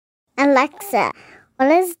Alexa,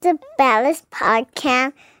 what is the baddest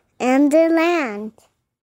podcast in the land?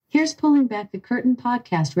 Here's Pulling Back the Curtain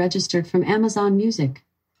podcast registered from Amazon Music.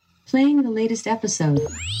 Playing the latest episode.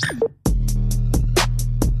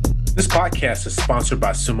 This podcast is sponsored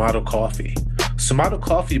by Sumato Coffee. Sumato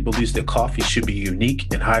Coffee believes that coffee should be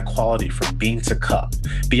unique and high quality from bean to cup.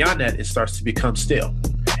 Beyond that, it starts to become stale.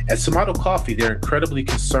 At Sumato Coffee, they're incredibly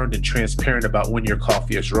concerned and transparent about when your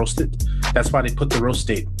coffee is roasted. That's why they put the roast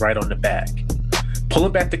date right on the bag.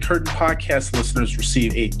 Pulling Back the Curtain podcast listeners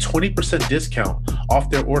receive a 20% discount off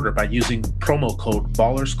their order by using promo code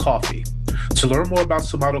BallersCoffee. To learn more about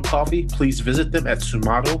Sumato Coffee, please visit them at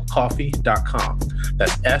sumatocoffee.com.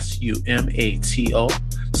 That's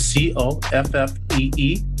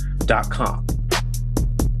SUMATOCOFFEE.com.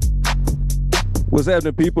 What's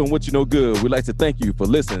happening, people, and what you know good? We'd like to thank you for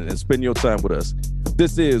listening and spending your time with us.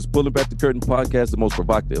 This is Pulling Back the Curtain podcast, the most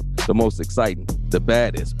provocative, the most exciting, the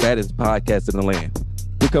baddest podcast in the land.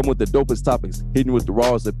 We come with the dopest topics, hitting with the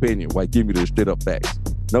rawest opinion while giving you the straight up facts.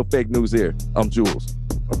 No fake news here. I'm Jules.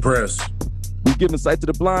 I'm Press. We giving sight to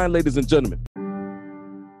the blind, ladies and gentlemen.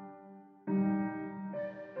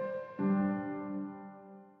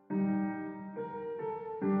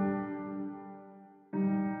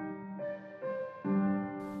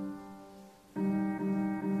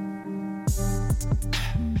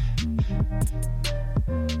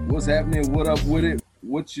 What's happening? What up with it?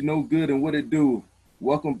 What you know good and what it do?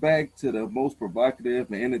 Welcome back to the most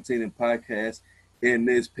provocative and entertaining podcast in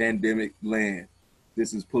this pandemic land.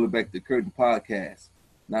 This is Pulling Back the Curtain podcast.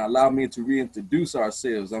 Now allow me to reintroduce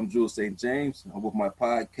ourselves. I'm Jules St. James. I'm with my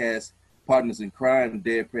podcast partners in crime,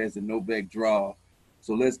 Dead President Novak Draw.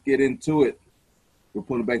 So let's get into it. We're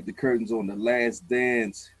pulling back the curtains on the Last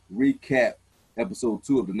Dance recap, episode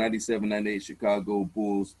 2 of the 97-98 Chicago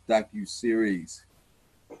Bulls docu-series.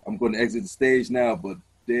 I'm going to exit the stage now, but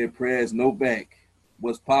Dead Prez, Novak,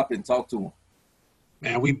 what's popping? Talk to him.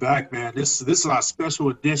 Man, we back, man. This is our special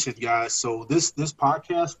edition, guys. So this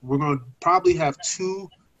podcast, we're going to probably have 2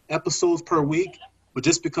 episodes per week, but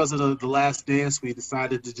just because of the Last Dance, we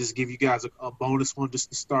decided to just give you guys a bonus one just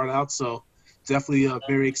to start out. So definitely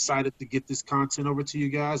very excited to get this content over to you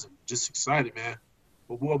guys. Just excited, man.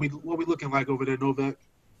 But what we looking like over there, Novak?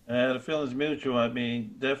 The feeling's mutual. I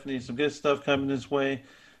mean, definitely some good stuff coming this way.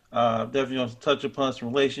 Definitely going to touch upon some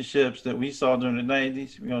relationships that we saw during the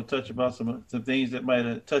 90s. We're going to touch about some things that might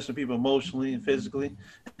have touched some people emotionally and physically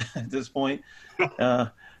at this point.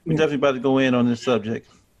 We're definitely about to go in on this subject.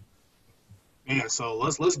 Man, so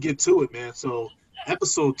let's get to it, man. So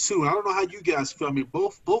episode 2, I don't know how you guys feel. I mean,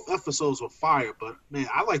 both episodes were fire, but man,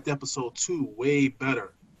 I liked episode 2 way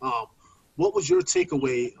better. What was your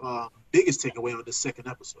takeaway, biggest takeaway on this second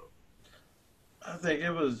episode? I think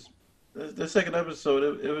it was the second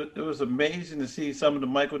episode. It was amazing to see some of the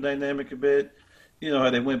microdynamic a bit. You know, how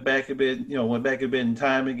they went back a bit in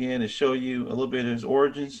time again and show you a little bit of his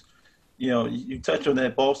origins. You know, you touch on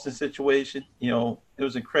that Boston situation. You know, it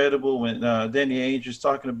was incredible when Danny Ainge was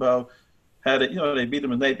talking about how they beat him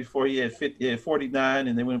the night before he had 49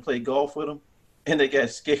 and they went and played golf with him and they got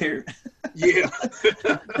scared. Yeah.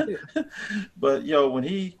 But, when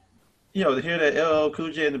he, to hear that LL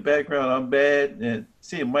Cool J in the background, I'm bad, and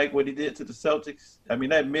seeing Mike, what he did to the Celtics, I mean,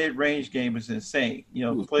 that mid-range game is insane.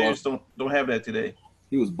 Players don't have that today.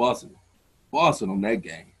 He was bossing on that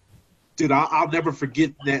game. Dude, I'll never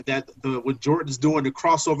forget that when Jordan's doing the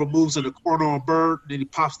crossover moves in the corner on Bird, and then he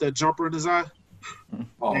pops that jumper in his eye.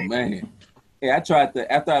 Oh, man. Hey, after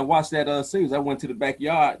I watched that series, I went to the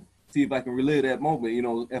backyard, see if I can relive that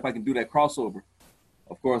moment, if I can do that crossover.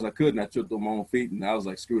 Of course, I couldn't. I tripped on my own feet, and I was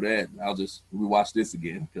like, screw that. I'll just rewatch this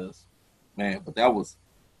again because, man, but that was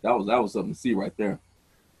something to see right there.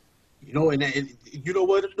 And you know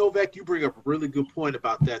what, Novak, you bring up a really good point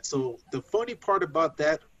about that. So the funny part about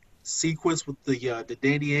that sequence with the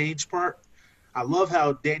Danny Ainge part, I love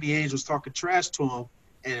how Danny Ainge was talking trash to him,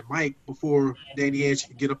 and Mike, before Danny Ainge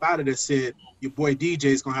could get up out of there, said, your boy DJ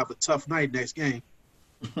is going to have a tough night next game.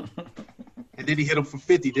 And then he hit him for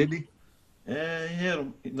 50, didn't he? Yeah, he hit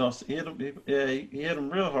him. He hit him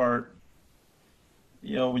real hard.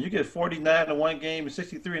 When you get 49 in one game and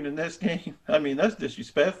 63 in the next game, I mean, that's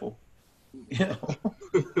disrespectful. As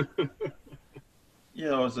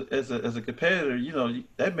a competitor,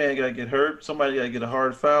 that man got to get hurt. Somebody got to get a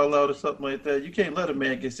hard foul out or something like that. You can't let a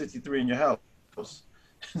man get 63 in your house.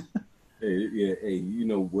 Hey, you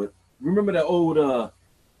know what? Remember that old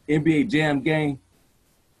NBA Jam game?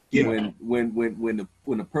 Yeah. When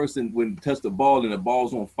the person touch the ball and the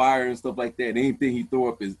ball's on fire and stuff like that, anything he throw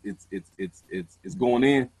up is going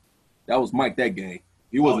in. That was Mike that game.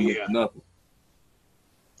 He wasn't missing nothing.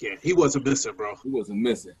 Yeah, he wasn't missing, bro. He wasn't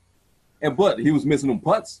missing. But he was missing them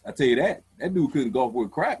putts. I tell you that. That dude couldn't golf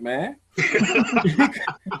with crap, man.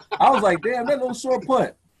 I was like, damn, that little short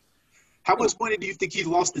putt. How much money do you think he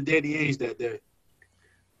lost to Danny Ainge that day?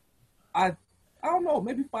 I don't know,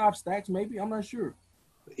 maybe 5 stacks, maybe. I'm not sure.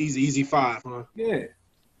 Easy 5, huh? Yeah.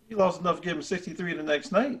 He lost enough to give him 63 the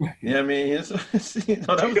next night. Yeah, I mean, that was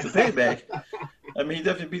the payback. I mean, he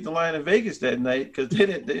definitely beat the line in Vegas that night because they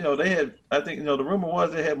didn't. They had. I think the rumor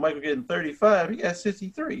was they had Michael getting 35. He got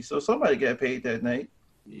 63, so somebody got paid that night.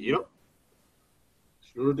 Yep,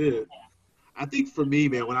 sure did. I think for me,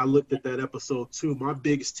 man, when I looked at that episode too, my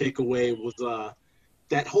biggest takeaway was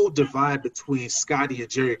that whole divide between Scotty and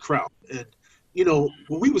Jerry Krause. And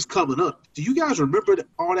when we was coming up, do you guys remember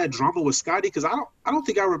all that drama with Scotty? Because I don't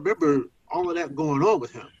think I remember all of that going on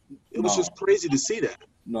with him. It was just crazy to see that.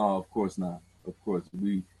 No, of course not. Of course,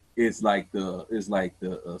 it's like the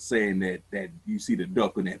saying that you see the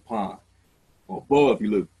duck in that pond. Above,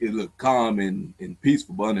 it look calm and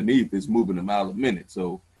peaceful, but underneath, it's moving a mile a minute.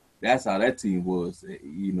 So that's how that team was.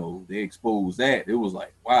 They exposed that. It was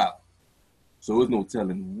like, wow. So there's no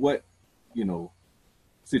telling what,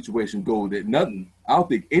 situation go that nothing. I don't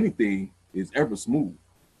think anything is ever smooth.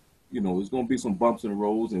 There's going to be some bumps in the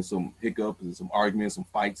roads and some hiccups and some arguments, some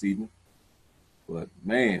fights even. But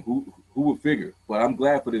man, who would figure? But I'm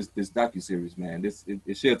glad for this docuseries, man.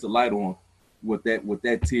 It sheds a light on what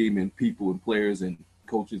that team and people and players and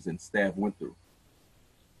coaches and staff went through.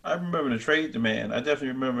 I remember the trade demand. I definitely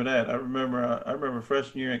remember that. I remember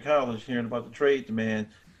freshman year in college hearing about the trade demand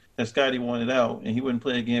that Scotty wanted out, and he wouldn't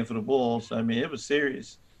play again for the Bulls. I mean, it was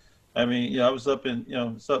serious. I mean, I was up in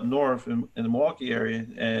it's up north in the Milwaukee area,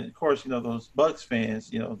 and of course, those Bucks fans,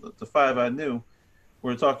 the 5 I knew,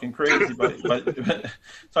 were talking crazy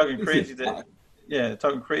talking crazy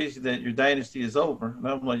that your dynasty is over. And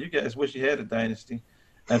I'm like, you guys wish you had a dynasty.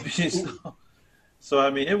 I mean, so I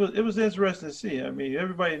mean, it was interesting to see. I mean,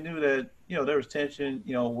 everybody knew that there was tension,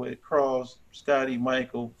 with Krause, Scotty,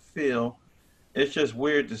 Michael, Phil. It's just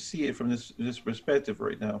weird to see it from this perspective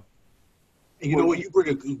right now. And when you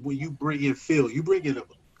bring in Phil, you bring in a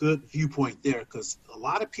good viewpoint there, because a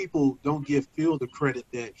lot of people don't give Phil the credit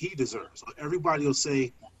that he deserves. Everybody will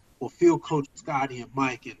say, well, Phil coached Scotty and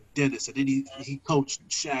Mike and Dennis, and then he coached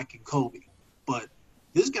Shaq and Kobe. But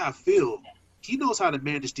this guy, Phil, he knows how to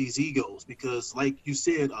manage these egos, because like you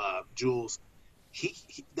said, Jules,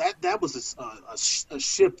 that was a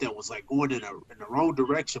ship that was like going in the wrong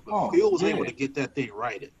direction, but Phil was able to get that thing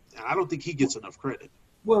righted. And I don't think he gets enough credit.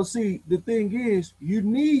 Well, see, the thing is,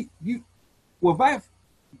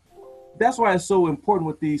 that's why it's so important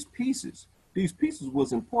with these pieces. These pieces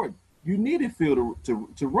was important. You needed Phil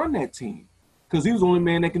to run that team, because he was the only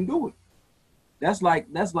man that can do it. That's like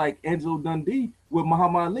Angelo Dundee with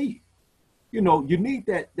Muhammad Ali. You need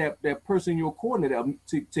that person in your corner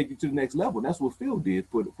to take you to the next level. And that's what Phil did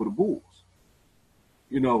for the Bulls.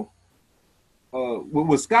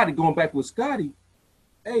 With Scotty, going back with Scotty,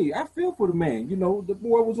 hey, I feel for the man. The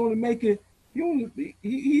boy was only making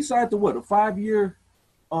he signed to what, a 5-year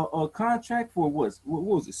contract for what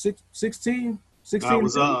was it, 16?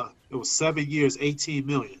 It was 7 years, $18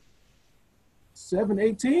 million.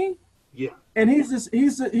 18? Yeah. And he's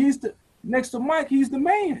the next to Mike, he's the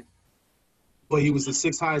man. But he was the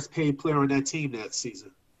 6th highest paid player on that team that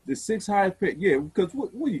season. The 6th highest paid, yeah, because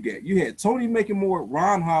what you get? You had Tony making more,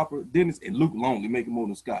 Ron Harper, Dennis, and Luke Longley making more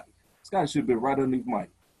than Scotty. Scotty should have been right underneath Mike.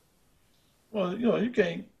 Well, you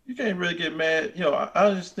can't really get mad. I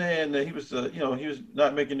understand that he was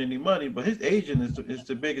not making any money, but his agent is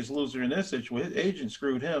the biggest loser in this situation. His agent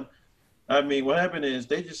screwed him. I mean, what happened is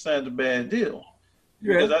they just signed a bad deal.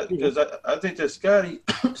 Yeah. Because I think that Scotty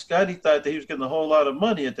thought that he was getting a whole lot of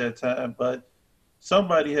money at that time, but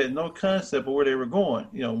somebody had no concept of where they were going.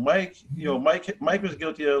 Mike was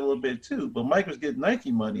guilty of it a little bit too, but Mike was getting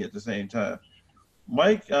Nike money at the same time.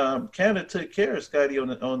 Mike kind of took care of Scotty on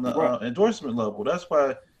the endorsement level. That's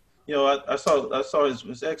why, I saw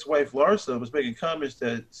his ex-wife Larsa was making comments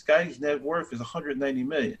that Scotty's net worth is $190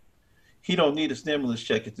 million. He don't need a stimulus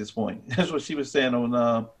check at this point. That's what she was saying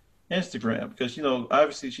on Instagram, because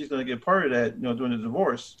obviously she's going to get part of that during the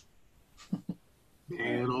divorce.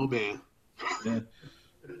 Man, oh man. Yeah.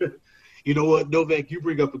 You know what, Novak, you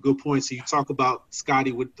bring up a good point. So you talk about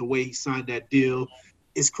Scotty with the way he signed that deal.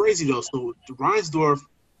 It's crazy though. So Reinsdorf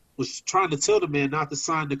was trying to tell the man not to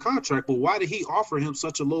sign the contract, but why did he offer him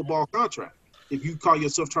such a low ball contract if you call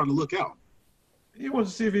yourself trying to look out? He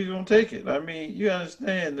wants to see if he's going to take it. I mean, you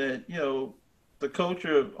understand that, the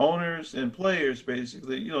culture of owners and players,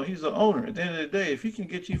 basically, he's the owner. At the end of the day, if he can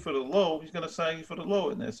get you for the low, he's going to sign you for the low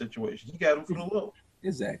in that situation. He got him for the low.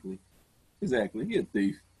 Exactly. He a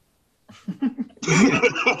thief.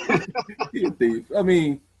 He a thief. I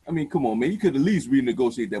mean, come on, man. You could at least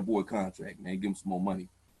renegotiate that boy contract, man. Give him some more money.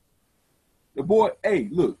 The boy, hey,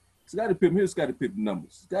 look, Scottie Pippen. Here's Scottie Pippen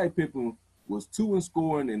numbers. Scottie Pippen was 2 in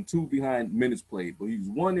scoring and 2 behind minutes played, but he was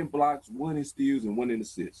 1 in blocks, 1 in steals, and 1 in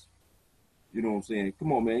assists. You know what I'm saying?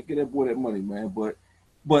 Come on, man. Get that boy that money, man.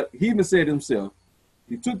 But he even said himself,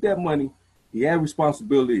 he took that money. He had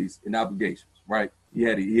responsibilities and obligations, right? He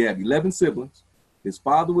had 11 siblings. His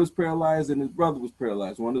father was paralyzed and his brother was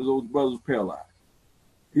paralyzed. One of those brothers was paralyzed.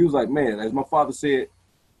 He was like, man, as my father said,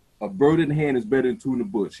 a bird in the hand is better than 2 in the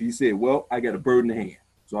bush. He said, well, I got a bird in the hand.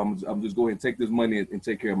 So I'm just going to take this money and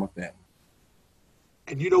take care of my family.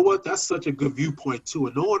 And you know what? That's such a good viewpoint, too.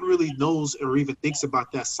 And no one really knows or even thinks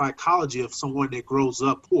about that psychology of someone that grows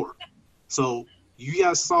up poor. So you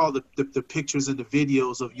guys saw the pictures and the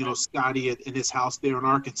videos of, Scottie in his house there in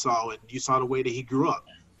Arkansas, and you saw the way that he grew up.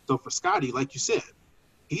 So for Scottie, like you said,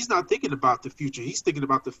 he's not thinking about the future. He's thinking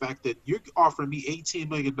about the fact that you're offering me $18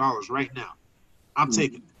 million right now. I'm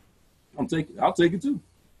taking it. I'll take it, too.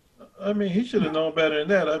 I mean, he should have known better than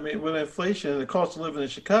that. I mean, with inflation and the cost of living in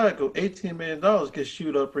Chicago, $18 million gets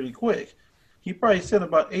shoot up pretty quick. He probably sent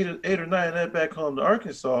about eight or nine of that back home to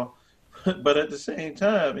Arkansas. But at the same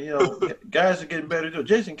time, guys are getting better deals.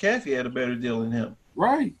 Jason Caffey had a better deal than him.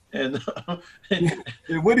 Right. And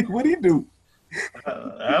what he do?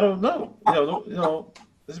 I don't know.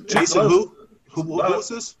 Jason who? Who was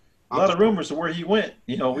this? A lot of rumors of where he went.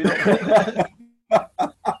 We don't.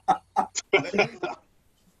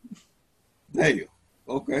 Damn.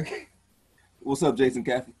 Okay. What's up, Jason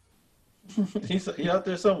Caffey? He's out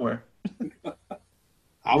there somewhere.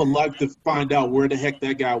 I would like to find out where the heck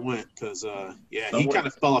that guy went, because he kind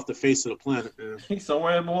of fell off the face of the planet. Man. He's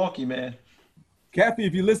somewhere in Milwaukee, man. Caffey,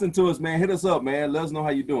 if you listen to us, man, hit us up, man. Let us know how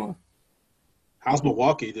you doing. How's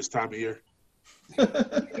Milwaukee this time of year?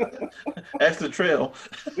 That's the trail.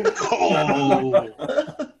 Oh,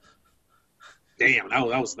 damn!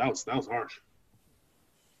 That was harsh.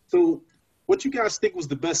 So, what you guys think was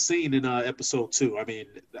the best scene in episode 2? I mean,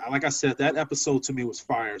 like I said, that episode to me was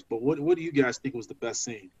fire. But what do you guys think was the best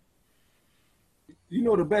scene?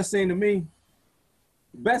 The best scene to me?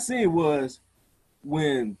 The best scene was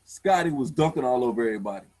when Scottie was dunking all over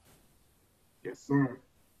everybody. Yes, sir.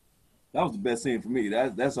 That was the best scene for me.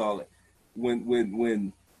 That's all.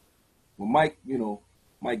 When Mike,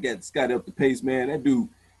 Mike got Scottie up the pace, man. That dude,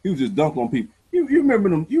 he was just dunking on people. You remember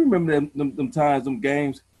them? You remember them times, them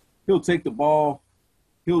games? He'll take the ball,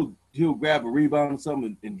 he'll grab a rebound or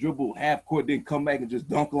something and dribble half court, then come back and just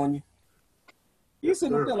dunk on you. You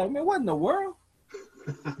sitting up there like, man, what in the world?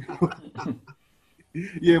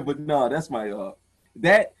 Yeah, but no, that's my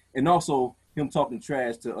that, and also him talking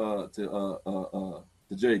trash to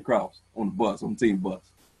Jerry Krause on the bus, on the team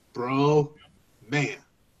bus. Bro, man.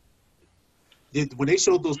 When they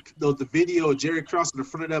showed the video of Jerry Krause in the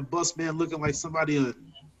front of that bus, man, looking like somebody,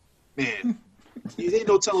 man. You ain't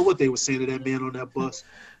no telling what they were saying to that man on that bus.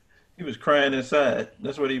 He was crying inside.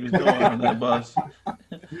 That's what he was doing on that bus.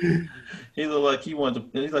 He looked like he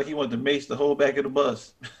wanted to mace the whole back of the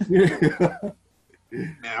bus. Man,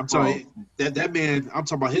 I'm telling you, that man, I'm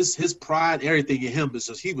talking about his pride, everything in him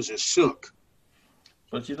he was just shook.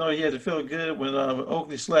 But he had to feel good when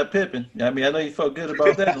Oakley slapped Pippen. I mean, I know you felt good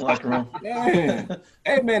about that in the locker room. Man.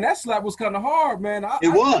 Hey, man, that slap was kind of hard, man. I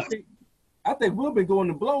think we'll be going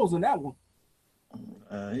to blows in that one.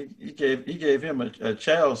 He gave him a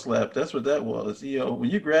child slap. That's what that was. When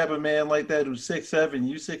you grab a man like that who's 6'7",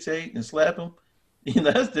 you 6'8", and slap him,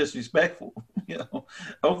 that's disrespectful.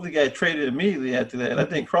 Oakley got traded immediately after that. I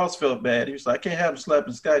think Cross felt bad. He was like, I can't have him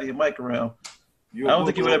slapping Scottie and Mike around. I don't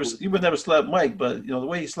think he would never slap Mike, but the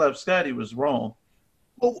way he slapped Scottie was wrong.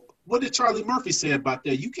 Well, what did Charlie Murphy say about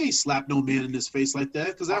that? You can't slap no man in his face like that,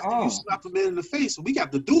 because after you slap a man in the face, we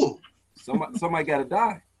got the duel. Somebody got to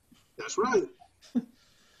die. That's right.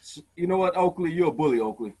 You know what, Oakley? You're a bully,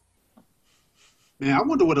 Oakley. Man, I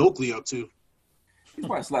wonder what Oakley up to. He's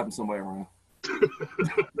probably slapping somebody around.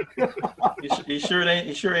 He sure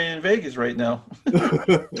ain't in Vegas right now.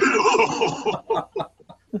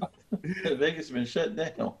 Vegas has been shut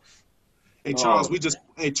down. Hey Charles, we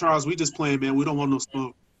just playing, man. We don't want no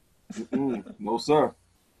smoke. No, sir.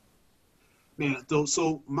 Man,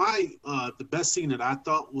 so my the best scene that I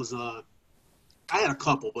thought was I had a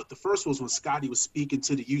couple, but the first was when Scottie was speaking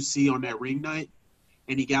to the UC on that ring night,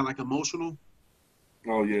 and he got emotional.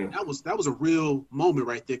 Oh yeah, that was a real moment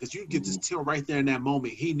right there, because you get to tell right there in that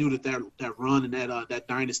moment he knew that run and that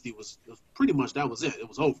dynasty was pretty much, that was it. It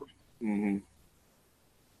was over. Mm-hmm.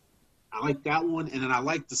 I like that one, and then I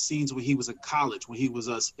like the scenes when he was in college, when he was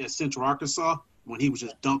at Central Arkansas, when he was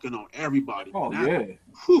just dunking on everybody. Oh yeah.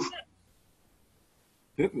 Whew,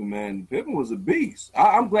 Pippen, man, Pippen was a beast.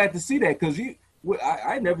 I'm glad to see that because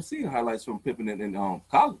I never seen highlights from Pippen in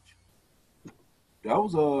college. That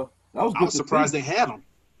was good. I was surprised they had him.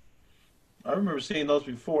 I remember seeing those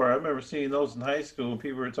before. I remember seeing those in high school.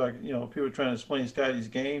 People were talking, people were trying to explain Scotty's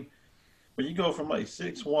game. But you go from like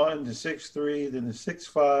 6'1" to 6'3", then to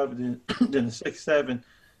 6'5", then then to 6'7".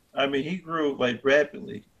 I mean, he grew like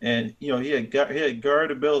rapidly, and he had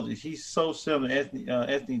guard abilities. He's so similar to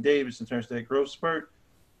Anthony Davis in terms of that growth spurt.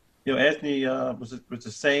 Anthony was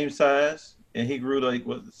the same size, and he grew to like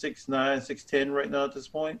 6'9", 6'10" right now at this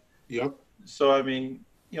point. Yep. So I mean,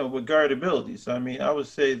 with guard abilities, I mean, I would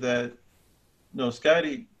say that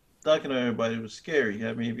Scotty dunking on everybody was scary.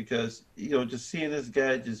 I mean, because just seeing this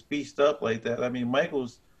guy just beast up like that. I mean,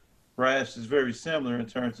 Michael's grasp is very similar in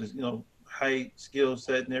terms of height, skill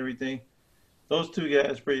set, and everything. Those two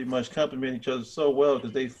guys pretty much complement each other so well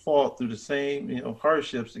because they fought through the same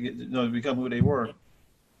hardships to get to become who they were.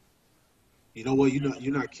 You know what?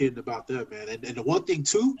 You're not kidding about that, man. And the one thing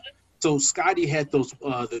too, so Scotty had those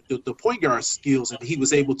the point guard skills, and he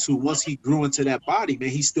was able to, once he grew into that body, man,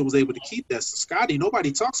 he still was able to keep that. So Scotty,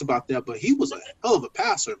 nobody talks about that, but he was a hell of a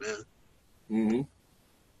passer, man. Mm-hmm.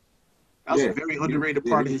 That was a very underrated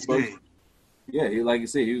part of his game. Yeah, like you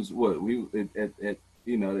said, he was at that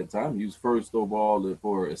time he was first overall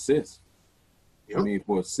for assists. Yep. I mean,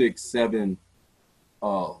 for a 6'7"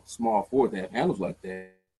 small forward that handles like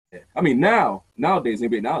that. I mean, nowadays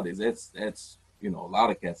that's a lot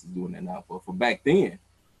of cats is doing that now. But for back then,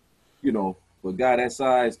 for a guy that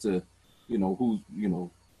size to, who's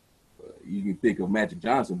you can think of Magic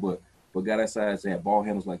Johnson, but for a guy that size to have ball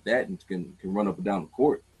handles like that and can run up and down the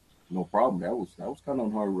court, no problem. That was kind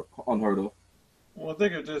of unheard of. Well,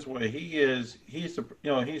 think of it this way: he's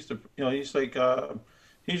LeBron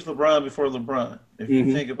before LeBron. If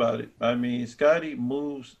you think about it, I mean, Scotty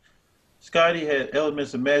had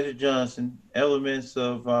elements of Magic Johnson, elements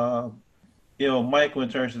of Michael in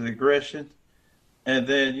terms of the aggression, and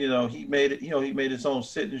then he made his own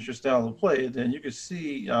signature style of play. And then you could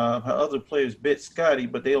see how other players bit Scotty,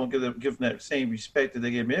 but they don't give him that same respect that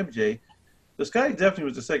they give MJ. So Scotty definitely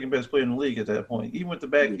was the second best player in the league at that point, even with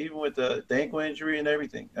the ankle injury and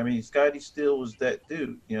everything. I mean, Scotty still was that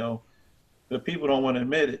dude, but people don't want to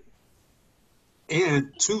admit it.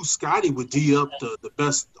 And two, Scotty would D up the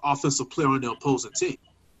best offensive player on the opposing team.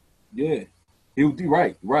 Yeah, he'll do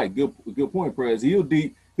right. Good point, Prez. He'll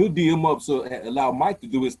D him up so allow Mike to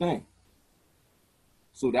do his thing.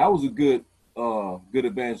 So that was a good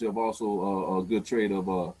advantage of also a good trade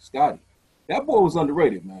of Scotty. That boy was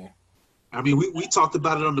underrated, man. I mean, we talked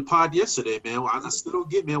about it on the pod yesterday, man. I still don't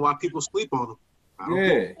get, man, why people sleep on him.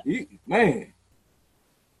 Man.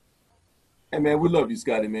 Hey, man, we love you,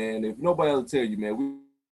 Scotty, man. If nobody else tell you, man,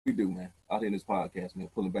 we do, man. Out here in this podcast, man,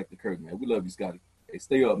 pulling back the curtain, man. We love you, Scotty. Hey,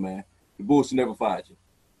 stay up, man. The bullshit never fired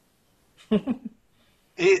you.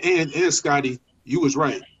 and Scotty, you was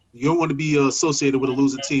right. You don't want to be associated with a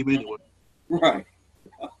losing team anyway. Right.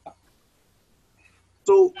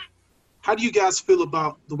 So, how do you guys feel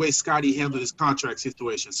about the way Scotty handled his contract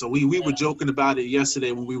situation? So we were joking about it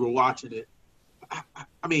yesterday when we were watching it.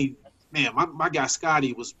 I mean, man, my guy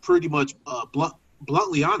Scotty was pretty much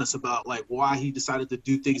bluntly honest about like why he decided to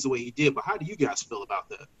do things the way he did. But how do you guys feel about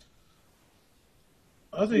that?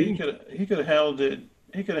 I think he could have handled it.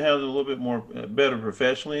 He could have handled it a little bit more better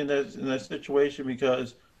professionally in that situation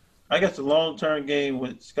because I guess the long-term game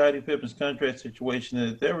with Scottie Pippen's contract situation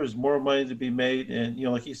is there was more money to be made, and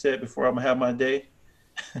like he said before, I'm gonna have my day.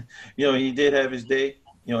 He did have his day.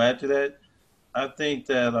 After that, I think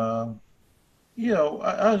that I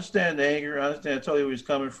understand the anger. I understand totally where he's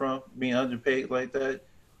coming from, being underpaid like that.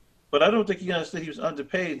 But I don't think he understood he was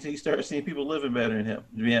underpaid until he started seeing people living better than him.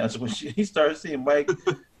 To be honest with you, he started seeing Mike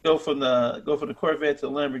go from the Corvette to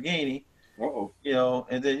the Lamborghini. Uh-oh.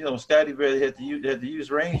 And then Scotty barely had to use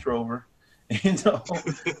Range Rover.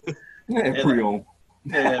 Pre-owned.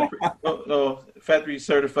 Factory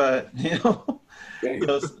certified.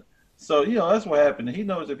 So that's what happened. He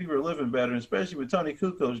knows that people are living better, especially when Tony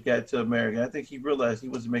Kukoc got to America. I think he realized he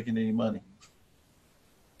wasn't making any money.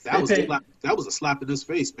 That was a slap in his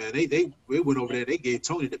face, man. They went over there. They gave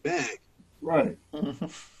Tony the bag. Right.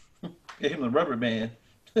 Gave him the rubber band.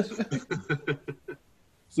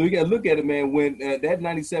 So you got to look at it, man. When that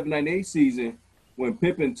 97-98 season, when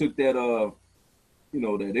Pippen took that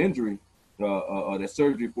that injury, that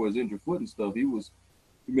surgery for his injured foot and stuff, he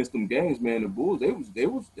missed them games, man. The Bulls, they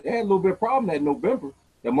had a little bit of problem that month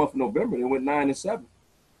of November. They went 9-7.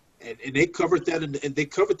 And they covered that in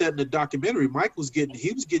the documentary. Mike was getting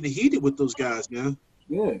heated with those guys, man.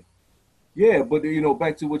 Yeah. But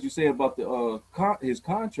back to what you said about his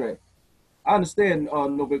contract. I understand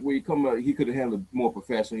Novak where he could have handled it more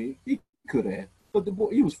professionally. He could have, but the boy,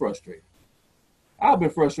 he was frustrated. I've been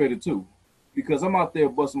frustrated too, because I'm out there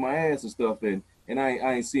busting my ass and stuff, and I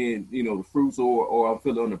ain't seeing the fruits, or I'm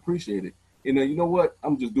feeling unappreciated. You know what?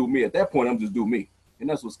 I'm just do me. At that point, I'm just do me, and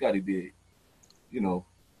that's what Scotty did. You know.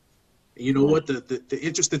 You know what? The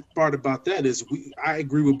interesting part about that is I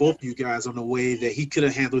agree with both of you guys on the way that he could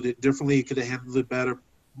have handled it differently. He could have handled it better,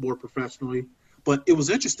 more professionally. But it was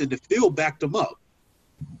interesting that Phil backed him up.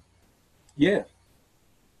 Yeah.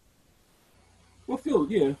 Well, Phil,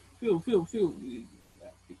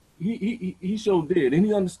 he sure did, and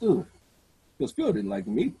he understood, because Phil didn't like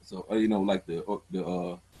him either. So like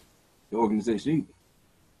the organization either.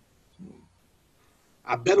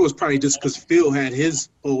 I bet it was probably just because Phil had his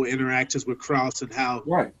whole interactions with Krause and how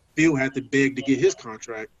Phil had to beg to get his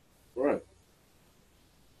contract. Right.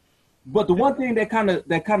 But the one thing that kind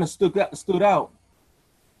of stood out,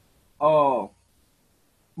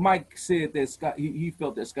 Mike said that Scott he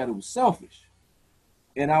felt that Scotty was selfish,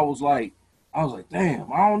 and I was like,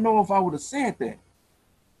 damn, I don't know if I would have said that.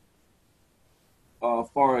 As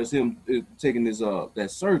far as him taking his that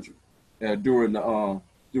surgery during the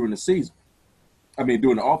season. I mean,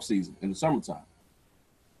 during the off season in the summertime.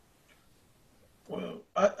 Well,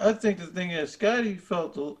 I think the thing is, Scotty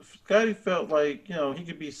felt like he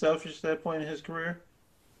could be selfish at that point in his career.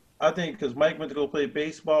 I think because Mike went to go play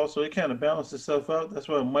baseball, so it kind of balanced itself out. That's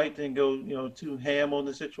why Mike didn't go too ham on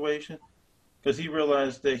the situation, because he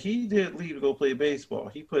realized that he did leave to go play baseball.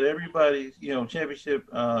 He put everybody's championship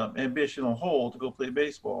ambition on hold to go play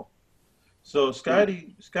baseball. So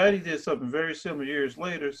Scotty did something very similar years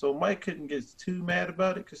later. So Mike couldn't get too mad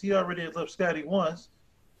about it, because he already had left Scotty once,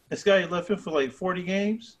 and Scotty left him for like 40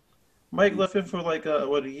 games. Mike left him for like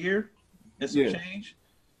a year and some change.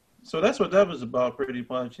 So that's what that was about, pretty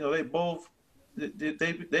much. They both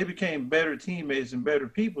they became better teammates and better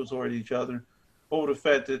people toward each other over the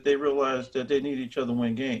fact that they realized that they needed each other to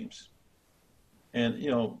win games. And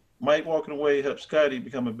Mike walking away helped Scotty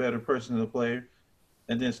become a better person and a player.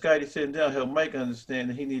 And then Scotty sitting down helped Mike understand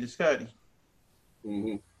that he needed Scotty.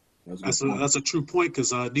 Mm-hmm. That's a true point,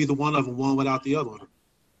 because neither one of them won without the other one.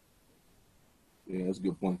 Yeah, that's a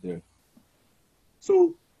good point there.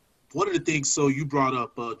 So one of the things you brought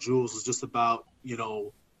up, Jules, was just about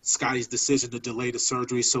Scotty's decision to delay the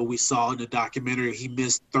surgery. So we saw in the documentary he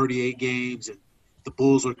missed 38 games, and the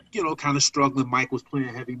Bulls were kind of struggling. Mike was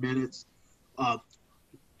playing heavy minutes.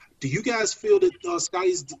 Do you guys feel that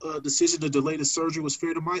Scotty's decision to delay the surgery was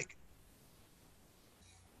fair to Mike?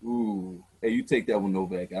 Ooh, hey, you take that one,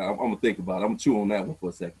 Novak. I'm gonna think about it. I'm gonna chew on that one for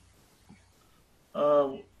a second.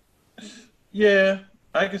 Yeah,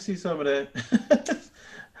 I can see some of that.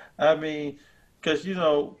 I mean, because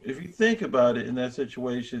if you think about it in that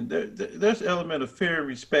situation, there's an element of fear and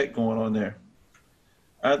respect going on there.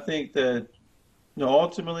 I think that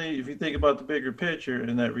ultimately, if you think about the bigger picture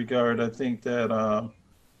in that regard, I think that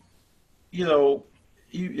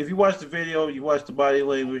if you watch the video, you watch the body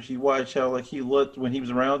language, you watch how like he looked when he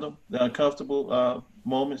was around them, the uncomfortable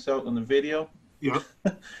moments out in the video. Yeah,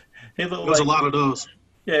 he looked there's like, a lot of those.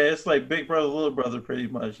 Yeah, it's like Big Brother, Little Brother, pretty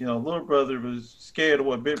much. Little Brother was scared of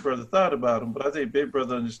what Big Brother thought about him, but I think Big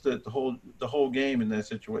Brother understood the whole game in that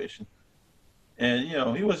situation. And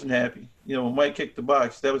he wasn't happy. When Mike kicked the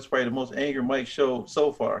box, that was probably the most anger Mike showed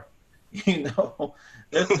so far.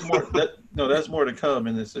 That's more to come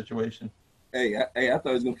in this situation. Hey, I thought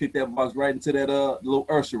he was gonna kick that box right into that little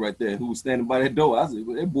Ursher right there who was standing by that door. I said,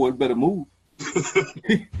 well, that boy better move.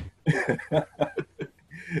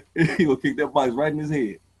 He gonna kick that box right in his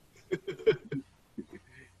head.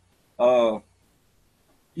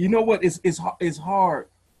 You know what? It's hard.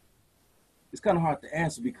 It's kind of hard to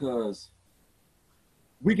answer, because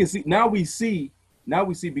we can see now. We see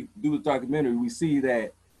through the documentary. We see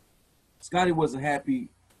that Scotty wasn't happy,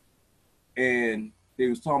 and they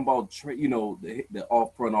was talking about the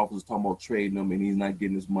off front office was talking about trading him, and he's not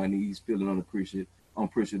getting his money. He's feeling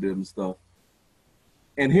unappreciative and stuff.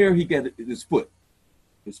 And here he got his foot.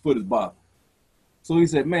 His foot is bothering. So he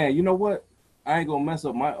said, "Man, you know what? I ain't gonna mess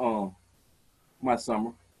up my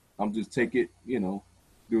summer. I'm just take it,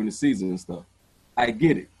 during the season and stuff. I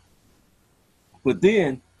get it. But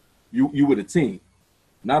then you with a team.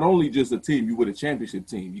 Not only just a team, you with a championship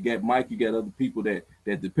team. You got Mike, you got other people that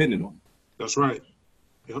depended on you. That's right.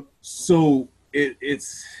 Yep. So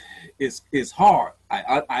it's hard.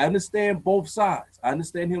 I understand both sides. I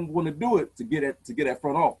understand him want to do it to get at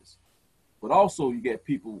front office. But also you get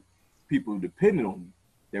people depending on you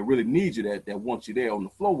that really need you, that want you there on the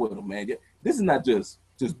floor with them, man. This is not just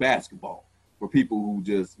basketball for people who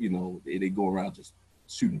just, they go around just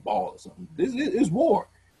shooting ball or something. This is war.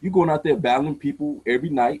 You're going out there battling people every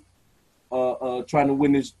night, trying to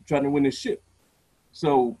win this ship.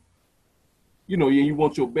 So, you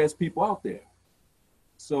want your best people out there.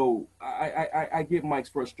 So I get Mike's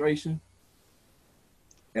frustration,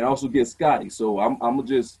 and I also get Scotty. So I'm gonna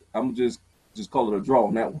just call it a draw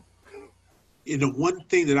on that one. One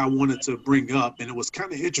thing that I wanted to bring up, and it was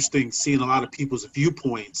kind of interesting seeing a lot of people's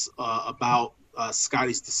viewpoints about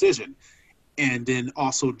Scotty's decision, and then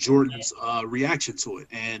also Jordan's reaction to it.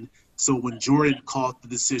 And so when Jordan called the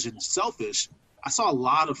decision selfish, I saw a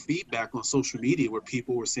lot of feedback on social media where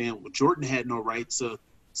people were saying, well, Jordan had no right to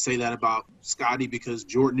say that about Scotty because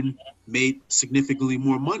Jordan made significantly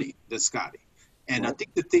more money than Scotty. And I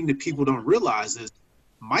think the thing that people don't realize is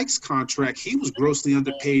Mike's contract, he was grossly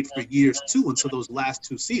underpaid for years too until those last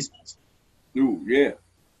 2 seasons. Dude, yeah.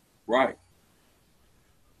 Right.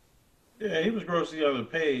 Yeah, he was grossly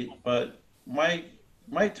underpaid, but Mike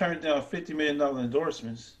turned down $50 million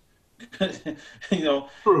endorsements. He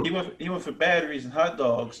went for batteries and hot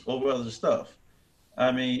dogs over other stuff.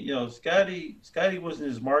 I mean, Scotty wasn't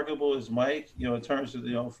as marketable as Mike, in terms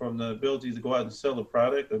of from the ability to go out and sell a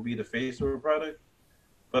product or be the face of a product.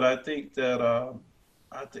 But I think that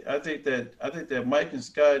I think that Mike and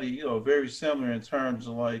Scotty, very similar in terms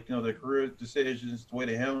of their career decisions, the way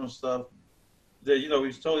they handle stuff. That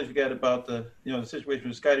we totally forgot about the situation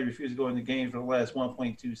where Scotty refused to go in the game for the last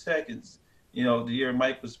 1.2 seconds. The year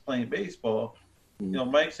Mike was playing baseball.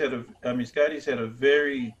 Scotty's had a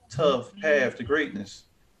very tough path to greatness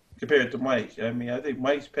compared to Mike. I mean, I think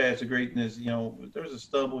Mike's path to greatness, there's a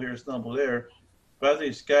stumble here, a stumble there. But I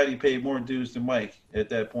think Scotty paid more dues than Mike at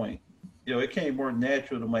that point. It came more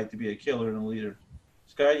natural to Mike to be a killer and a leader.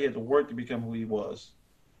 Scotty had to work to become who he was.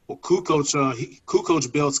 Well,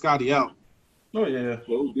 Kukoc bailed Scotty out. Oh, yeah.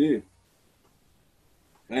 So did.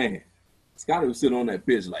 Man, Scotty was sitting on that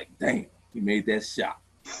pitch like, damn, he made that shot.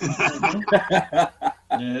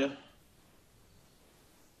 Yeah.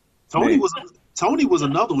 Tony was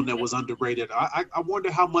another one that was underrated. I wonder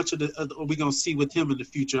how much of are we going to see with him in the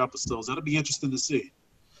future episodes. That'll be interesting to see.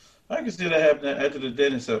 I can see that happening after the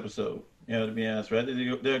Dennis episode. To be honest, right?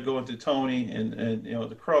 They're going to Tony and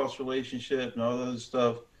the cross relationship and all that other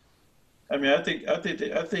stuff. I mean, I think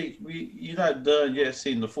you're not done yet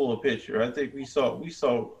seeing the full picture. I think we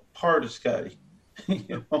saw part of Scotty.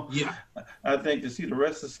 Yeah. I think to see the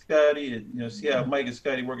rest of Scotty and see how Mike and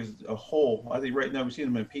Scotty work as a whole. I think right now we see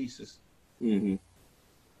them in pieces. Mm-hmm.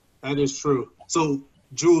 That is true. So,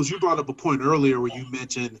 Jules, you brought up a point earlier where you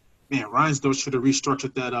mentioned, man, Reinsdorf should have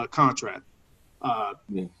restructured that contract.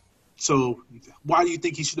 Yeah. So, why do you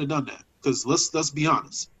think he should have done that? Because let's be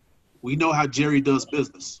honest, we know how Jerry does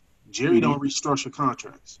business. Jerry don't restructure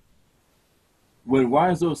contracts. When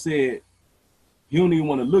Reinsdorf said he don't even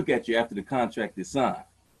want to look at you after the contract is signed,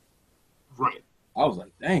 right? I was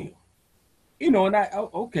like, damn, and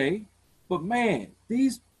okay, but man,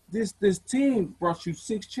 this team brought you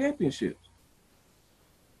 6 championships.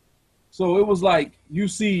 So it was like you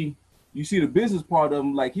see the business part of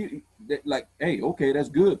him, hey, okay, that's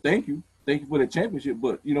good, thank you for the championship,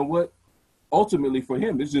 but you know what? Ultimately, for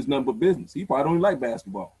him, it's just nothing but business. He probably don't even like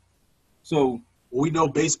basketball. So we know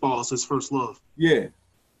baseball is his first love. Yeah.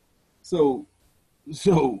 So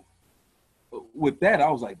with that,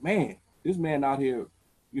 I was like, man, this man out here,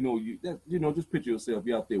 just picture yourself.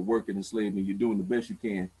 You're out there working and slaving. You're doing the best you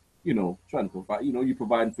can. Trying to provide. You're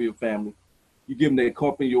providing for your family. You give them that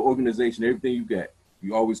company, your organization, everything you got.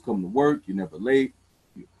 You always come to work. You're never late.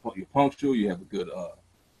 You're punctual. You have a good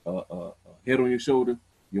head on your shoulder.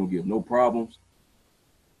 You don't give no problems.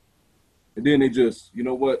 And then they just, you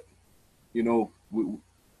know what?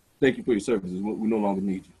 Thank you for your services. We no longer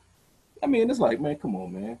need you. I mean, it's like, man, come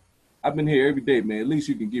on, man. I've been here every day, man. At least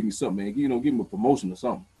you can give me something, man. Give me a promotion or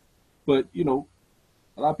something. But,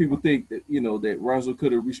 a lot of people think that, that Reinsdorf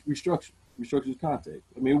could have restructured his contract.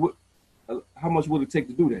 I mean, how much would it take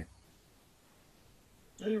to do that?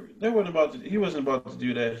 He wasn't about to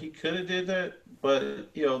do that. He could have did that,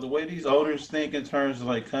 but the way these owners think in terms of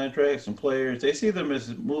contracts and players, they see them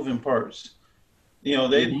as moving parts. They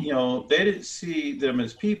didn't see them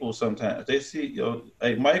as people sometimes. They see,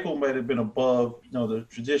 Michael might have been above, the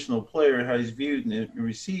traditional player and how he's viewed and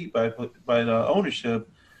received by the ownership.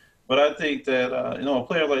 But I think that, a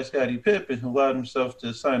player like Scottie Pippen, who allowed himself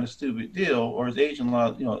to sign a stupid deal, or his agent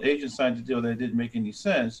signed a deal that didn't make any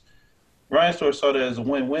sense. Reinsdorf saw that as a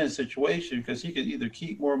win-win situation because he could either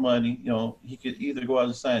keep more money, he could either go out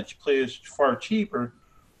and sign players far cheaper,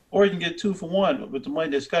 or he can get 2 for 1 with the money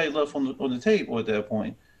that Scotty left on the table at that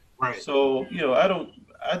point. Right. So,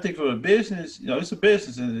 I think from a business, it's a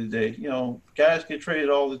business at the end of the day. Guys get traded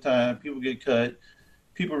all the time. People get cut.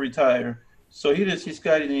 People retire. So he didn't see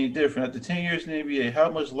Scotty any different. After 10 years in the NBA,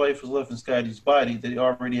 how much life was left in Scotty's body that he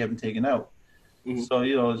already hadn't taken out? Mhm.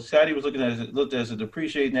 So, Scotty was looked at as a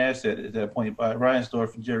depreciating asset at that point by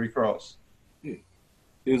Reinsdorf and Jerry Cross.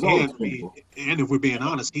 It was all And, if we're being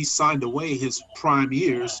honest, he signed away his prime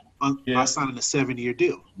years by signing a 7-year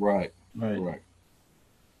deal. right. Man,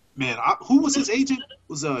 who was his agent?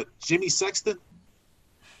 Was Jimmy Sexton?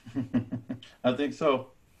 I think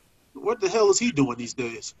so. What the hell is he doing these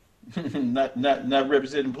days? not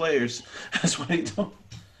representing players. That's what he doing.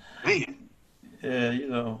 Man.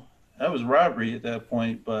 Yeah, that was robbery at that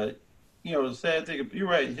point. But, the sad thing, you're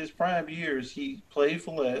right, his prime years, he played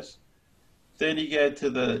for less. Then he got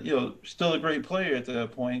to the, still a great player at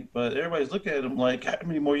that point. But everybody's looking at him like, how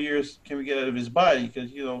many more years can we get out of his body?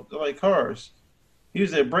 Because, they're like cars. He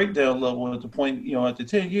was at breakdown level at the point, after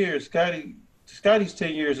 10 years, Scotty's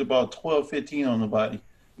 10 years about 12, 15 on the body.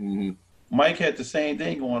 Mm-hmm. Mike had the same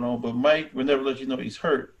thing going on, but Mike would never let you know he's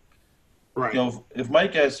hurt. Right. If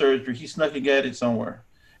Mike had surgery, he snuck and got it somewhere,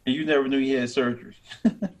 and you never knew he had surgery.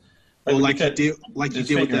 like he did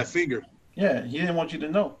with that finger. Yeah, he didn't want you to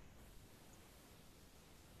know.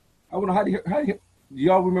 I wonder how do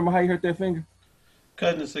y'all remember how he hurt that finger?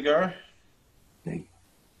 Cutting a cigar. Dang.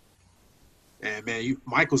 And man,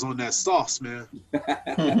 Mike was on that sauce, man.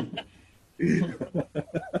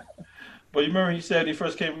 But you remember he said when he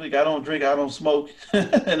first came to the league, I don't drink, I don't smoke,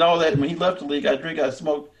 and all that. When he left the league, I drink, I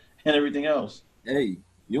smoke, and everything else. Hey,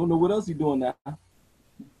 you don't know what else he's doing now.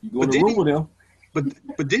 You go in the room with him.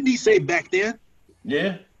 But didn't he say back then?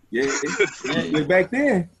 Yeah. Yeah. Back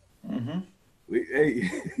then. Mm-hmm. Hey.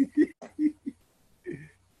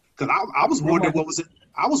 Because I was wondering what was it.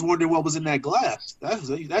 I was wondering what was in that glass.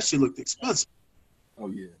 That shit looked expensive. Oh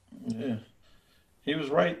yeah. Yeah. He was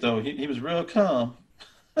right though. He was real calm.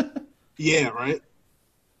 Yeah, right.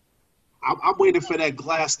 I'm waiting for that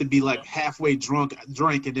glass to be like halfway drink,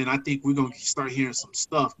 and then I think we're gonna start hearing some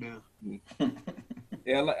stuff, man.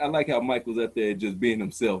 Yeah, I like how Mike was up there just being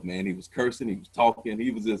himself, man. He was cursing, he was talking,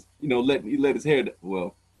 he was just, he let his hair down.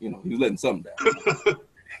 Well, he was letting something down.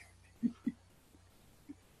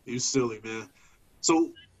 You're silly, man.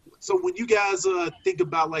 So when you guys think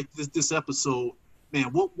about like this episode, man,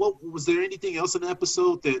 what was there anything else in the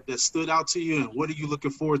episode that stood out to you, and what are you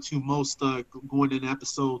looking forward to most going into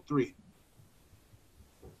episode 3?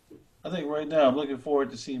 I think right now I'm looking forward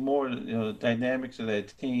to see more the dynamics of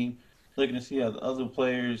that team. Looking to see how the other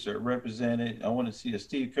players are represented. I want to see a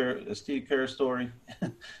Steve Kerr story.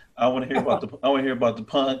 I want to hear about the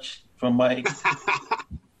punch from Mike.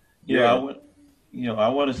 Yeah. I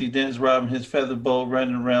want to see Dennis Rodman, his feather boat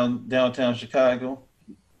running around downtown Chicago.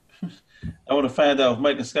 I want to find out if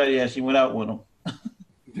Mike and Scotty actually went out with him.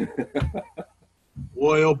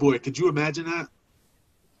 Boy, oh boy, could you imagine that?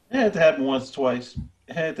 It had to happen once, twice.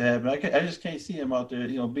 It had to happen. I just can't see him out there,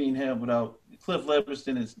 being him without Cliff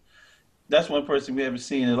Leverston. That's one person we haven't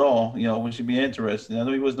seen at all, which should be interesting. I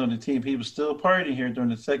know he wasn't on the team. He was still partying here during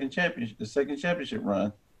the second championship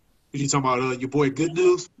run. You talking about your boy Good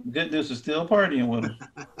News? Good News is still partying with him.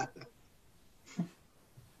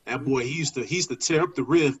 That boy, he used to tear up the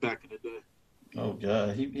Riv back in the day. Oh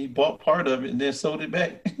God, he bought part of it and then sold it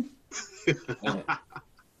back. I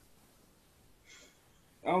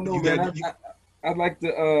don't know, man. I'd like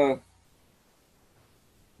to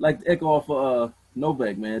echo off of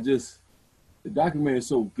Novak, man. Just the documentary is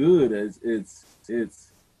so good.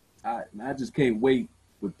 I just can't wait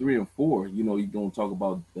with 3 and 4. You're gonna talk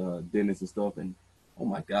about Dennis and stuff, and oh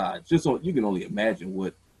my God, just so you can only imagine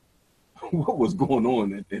what was going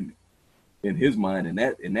on in his mind in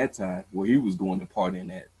that time where he was going to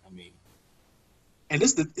partying at. I mean, and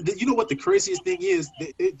this you know what the craziest thing is?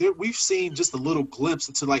 We've seen just a little glimpse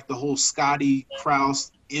into like the whole Scotty,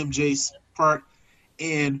 Krause, MJ's part,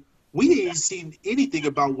 and we ain't seen anything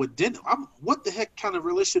about what Dennis. What the heck kind of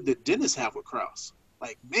relationship did Dennis have with Krause?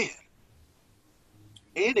 Like, man.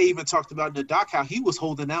 And they even talked about in the doc how he was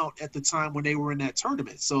holding out at the time when they were in that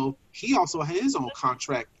tournament. So he also had his own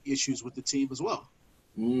contract issues with the team as well.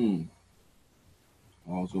 Oh,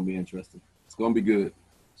 it's going to be interesting. It's going to be good.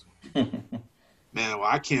 Man, well,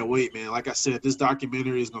 I can't wait, man. Like I said, this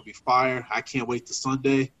documentary is going to be fire. I can't wait to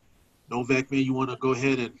Sunday. Novak, man, you want to go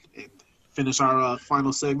ahead and finish our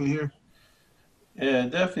final segment here? Yeah,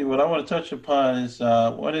 definitely. What I want to touch upon is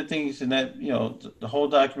one of the things in that, the whole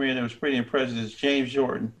documentary that was pretty impressive is James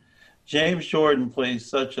Jordan. James Jordan plays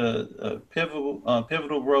such a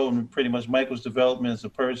pivotal role in pretty much Michael's development as a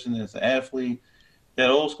person, as an athlete. That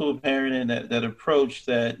old school parenting, that approach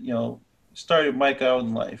that, started Mike out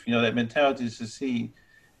in life, that mentality to succeed.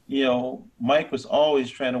 Mike was always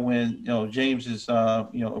trying to win, James's,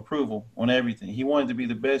 approval on everything. He wanted to be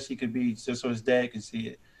the best he could be just so his dad could see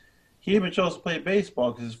it. He even chose to play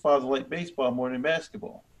baseball because his father liked baseball more than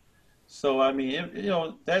basketball. So, I mean,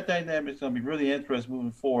 that dynamic is going to be really interesting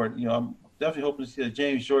moving forward. I'm definitely hoping to see a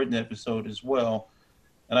James Jordan episode as well.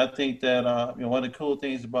 And I think that, one of the cool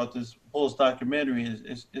things about this Bulls documentary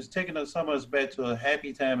is taking some of us back to a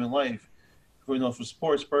happy time in life for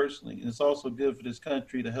sports personally. And it's also good for this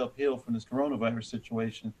country to help heal from this coronavirus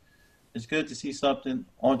situation. It's good to see something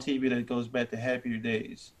on TV that goes back to happier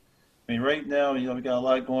days. I mean, right now, we got a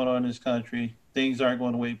lot going on in this country. Things aren't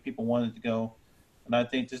going the way people wanted to go. And I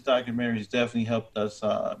think this documentary has definitely helped us,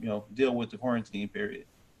 deal with the quarantine period.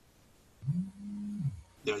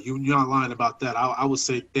 Yeah, you're not lying about that. I would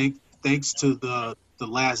say thanks to the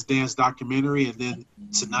Last Dance documentary, and then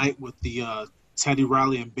tonight with the Teddy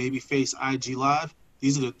Riley and Babyface IG Live.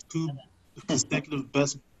 These are the two consecutive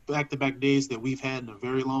best back-to-back days that we've had in a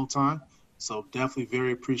very long time. So definitely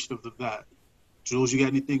very appreciative of that. Jules, you got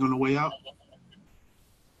anything on the way out?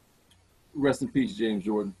 Rest in peace, James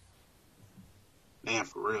Jordan. Man,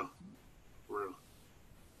 for real.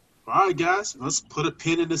 All right, guys, let's put a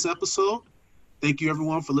pin in this episode. Thank you,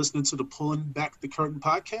 everyone, for listening to the Pulling Back the Curtain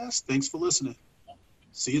podcast. Thanks for listening.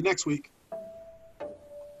 See you next week.